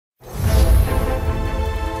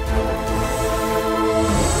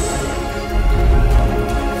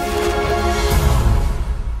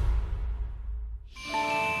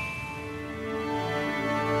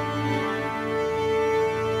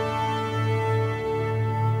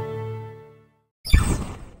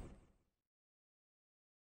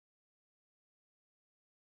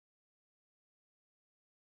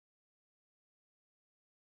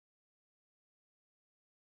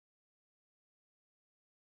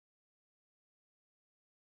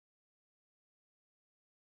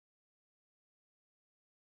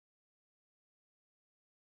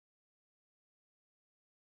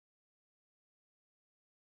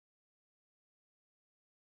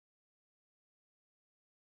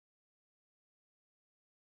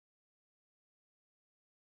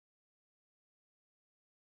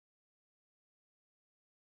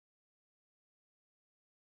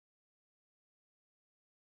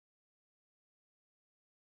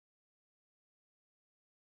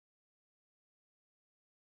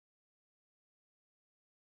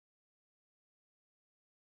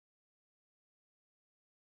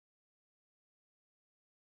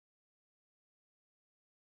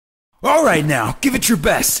Alright now, give it your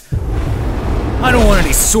best. I don't want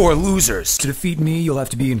any sore losers. To defeat me, you'll have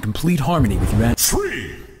to be in complete harmony with your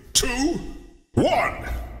 3, 2, 1,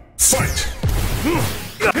 fight!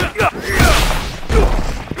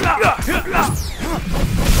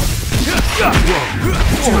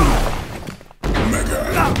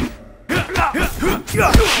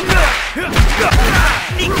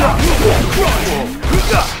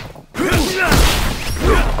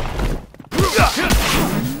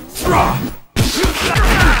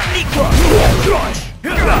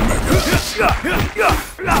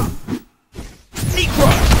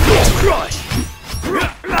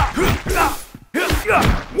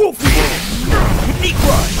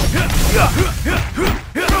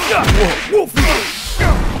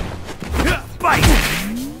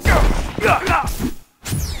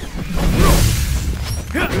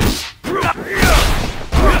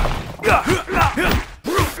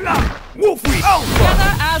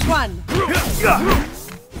 Together as one.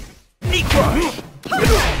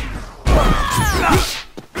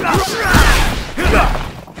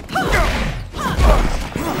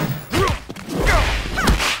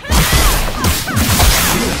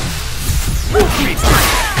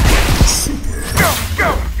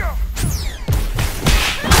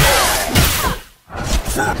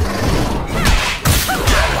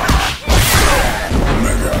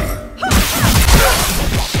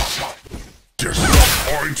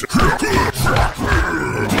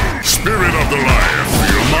 Spirit of the lion,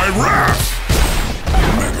 feel my wrath!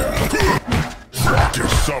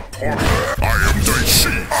 Disappoint! I am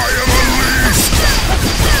Daichi! I am unleashed!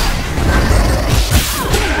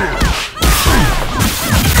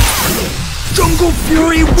 Jungle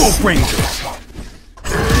Fury Wolf Ranger!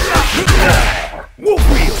 Wolf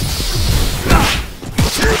Wheel!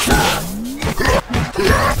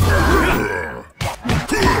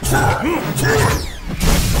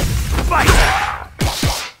 Fight!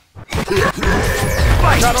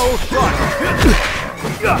 Shadow Strike!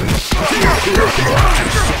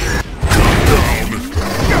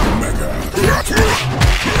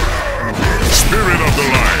 Spirit of the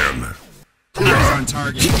lion! Eyes on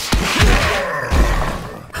target.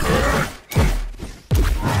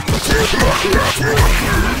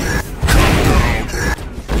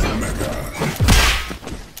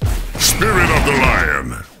 Spirit of the lion!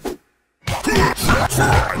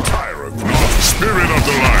 Tyrant! Spirit of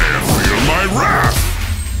the lion, feel my wrath!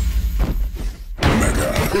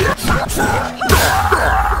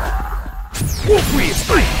 Wolf Wheel!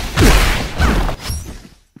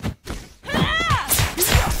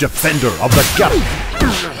 Defender of the gap!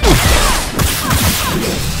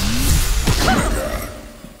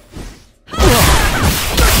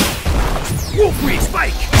 Wolf Wheel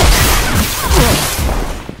Spike!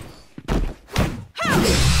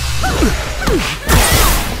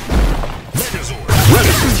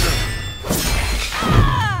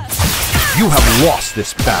 You have lost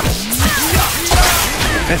this battle.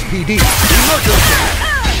 SPD, emergency!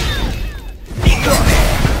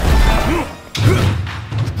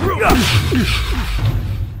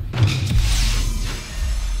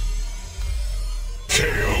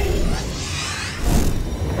 KO!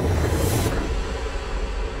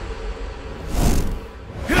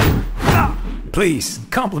 Please,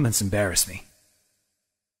 compliments embarrass me.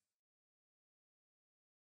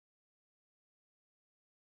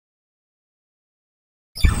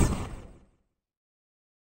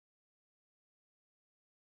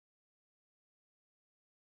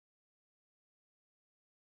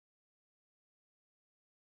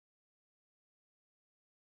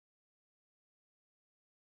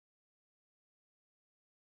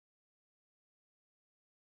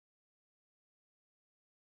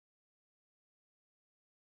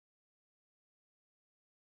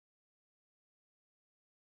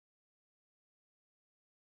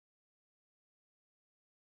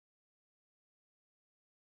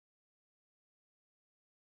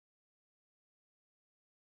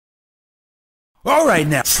 All right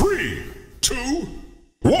now. 3, 2,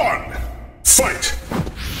 1, fight!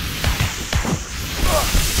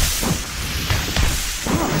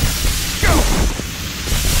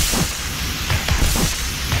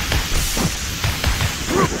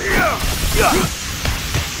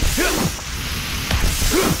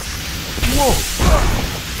 Whoa!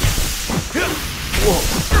 Whoa!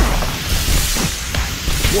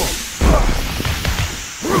 Whoa!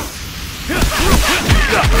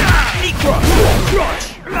 Crush!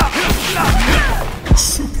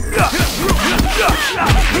 Super!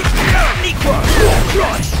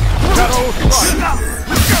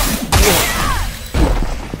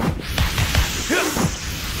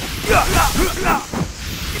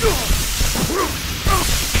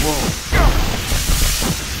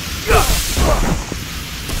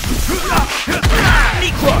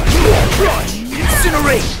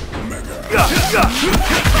 great!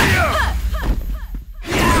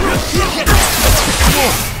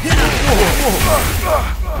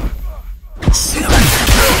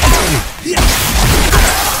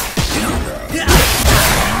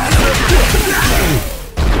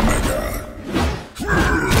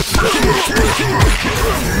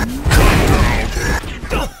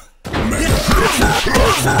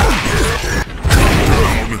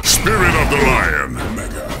 Spirit of the lion.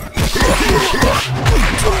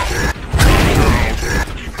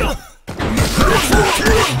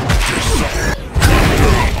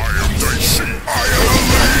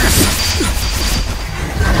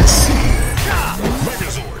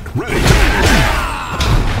 Megazord, ready.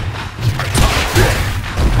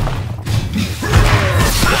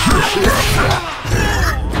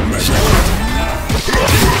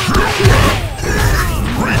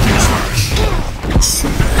 Raging slash.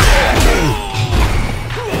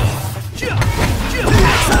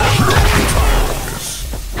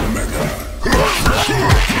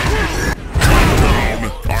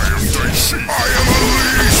 I am Dicey. I am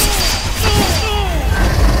unleashed.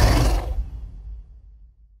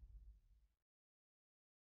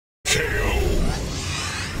 KO.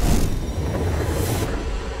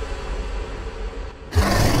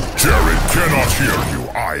 Jared cannot hear you.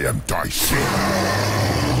 I am Dicey.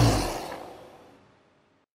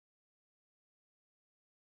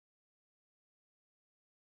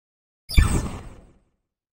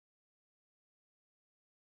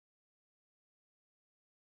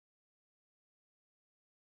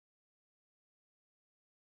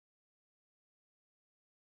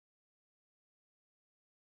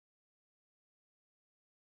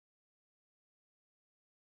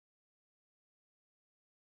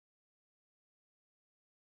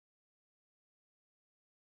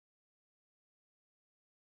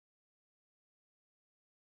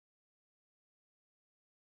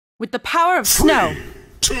 With the power of snow.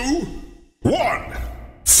 3, 2, 1,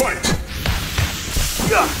 fight!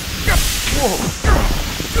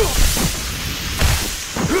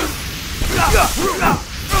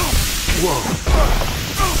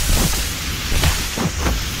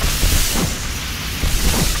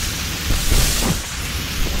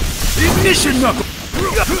 Ignition knuckle!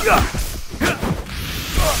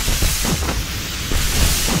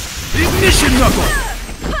 Ignition knuckle!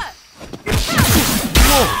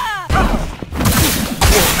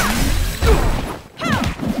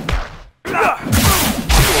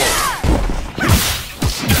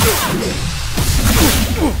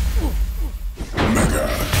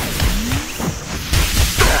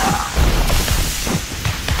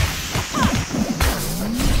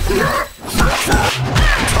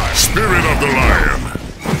 Spirit of the lion.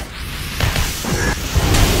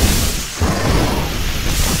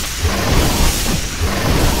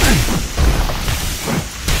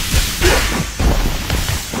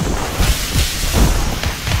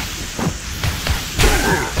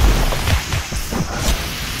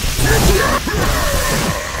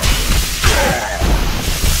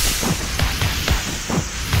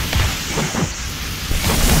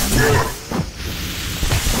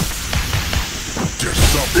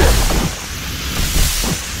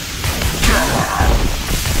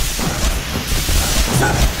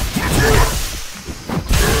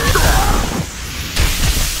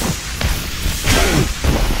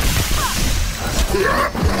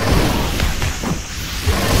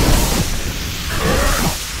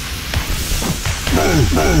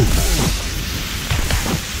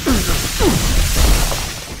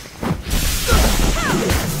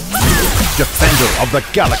 Defender of the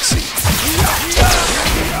galaxy.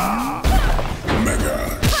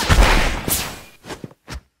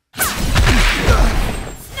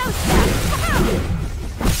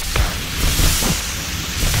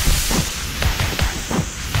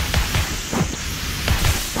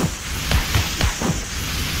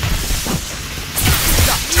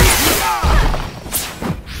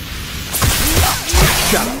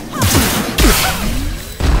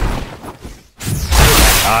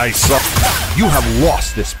 I saw. You have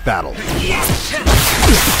lost this battle.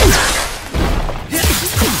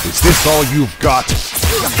 Is this all you've got?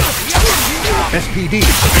 SPD.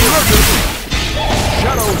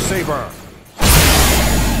 Shadow Saber.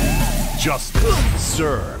 Justice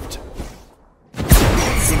served.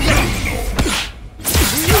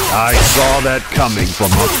 I saw that coming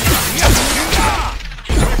from up.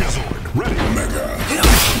 Megazord, ready. Mega.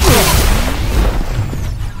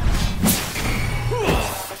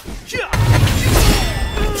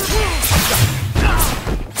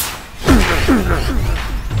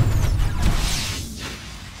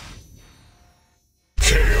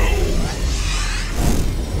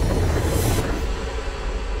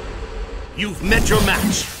 You've met your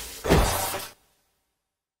match.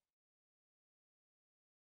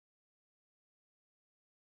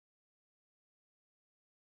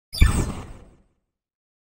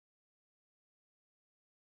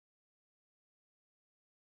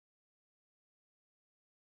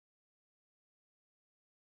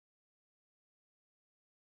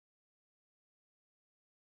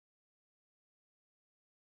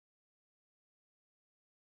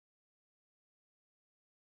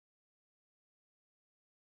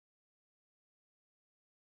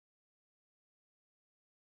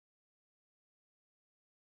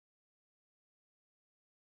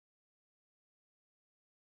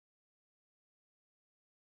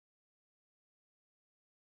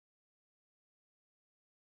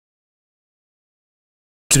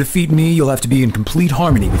 To defeat me, you'll have to be in complete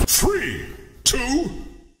harmony with 3, 2,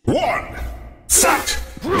 1, fight!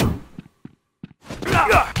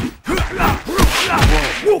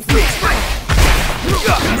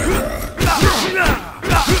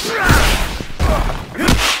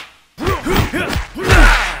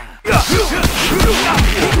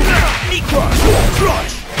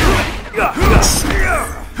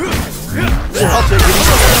 I'll take it.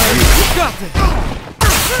 You got this.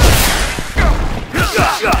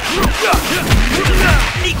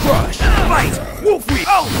 Knee crush, fight, wolf weed,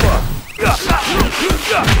 alpha.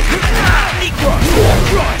 Knee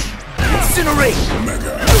crush, incinerate.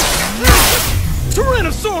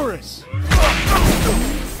 Tyrannosaurus.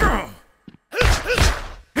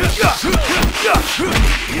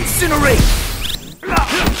 Incinerate.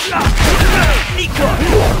 Knee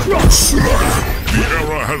crush. The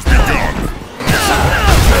era has begun!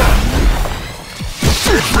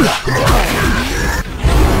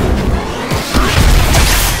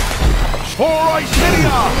 For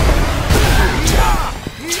Isidia!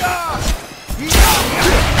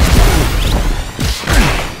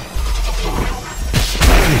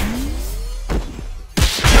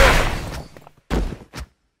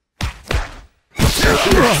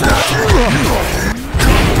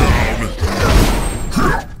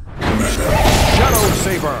 Shadow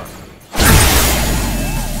Saber!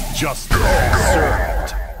 Justice served.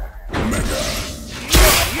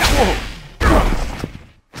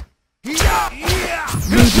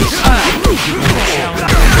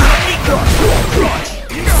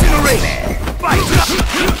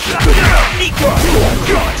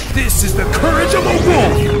 This is the courage of a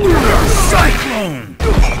wolf! Cyclone!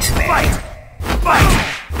 Fight! Fight!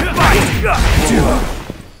 Fight!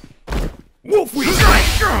 Wolf weed!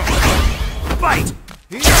 Fight!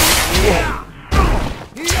 Knee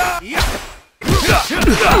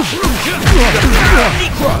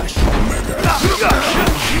crush!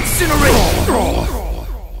 Incinerate!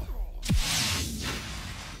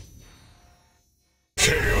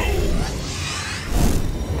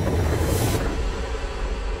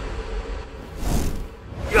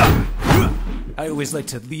 I always like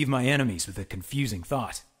to leave my enemies with a confusing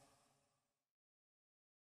thought.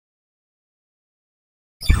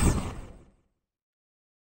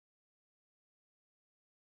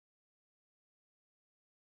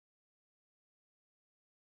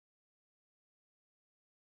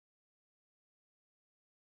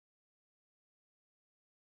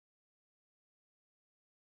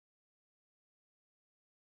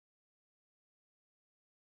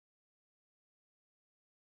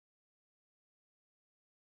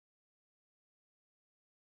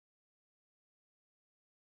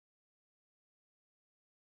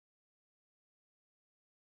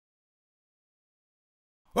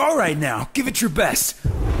 All right now, give it your best.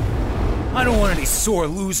 I don't want any sore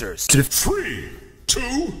losers. 3, 2,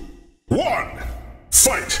 1,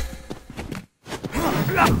 fight!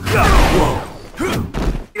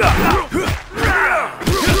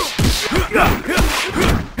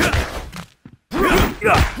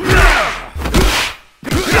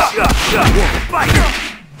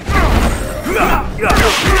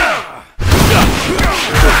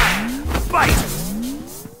 Fight!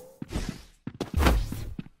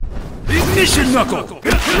 Ignition knuckle!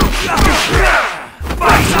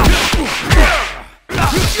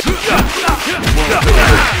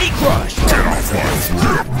 Knee crush!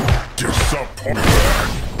 Disappointed!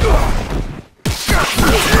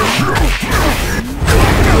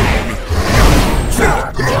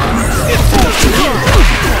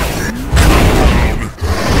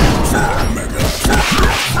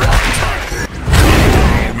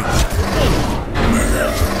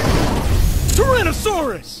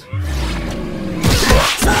 Tyrannosaurus.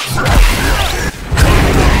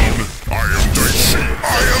 I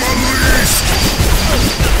am the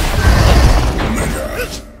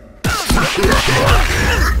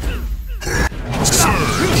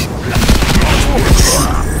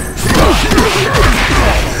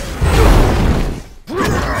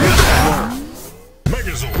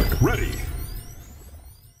Ready.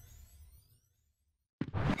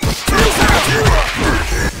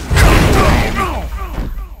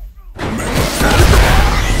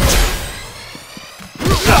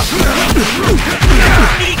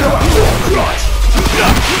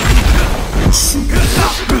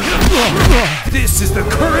 This is the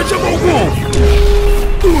courage of a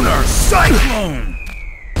wolf! Lunar Cyclone!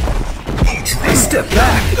 Step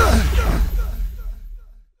back!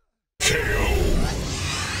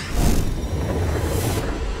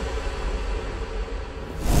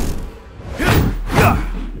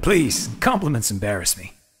 Please, compliments embarrass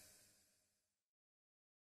me.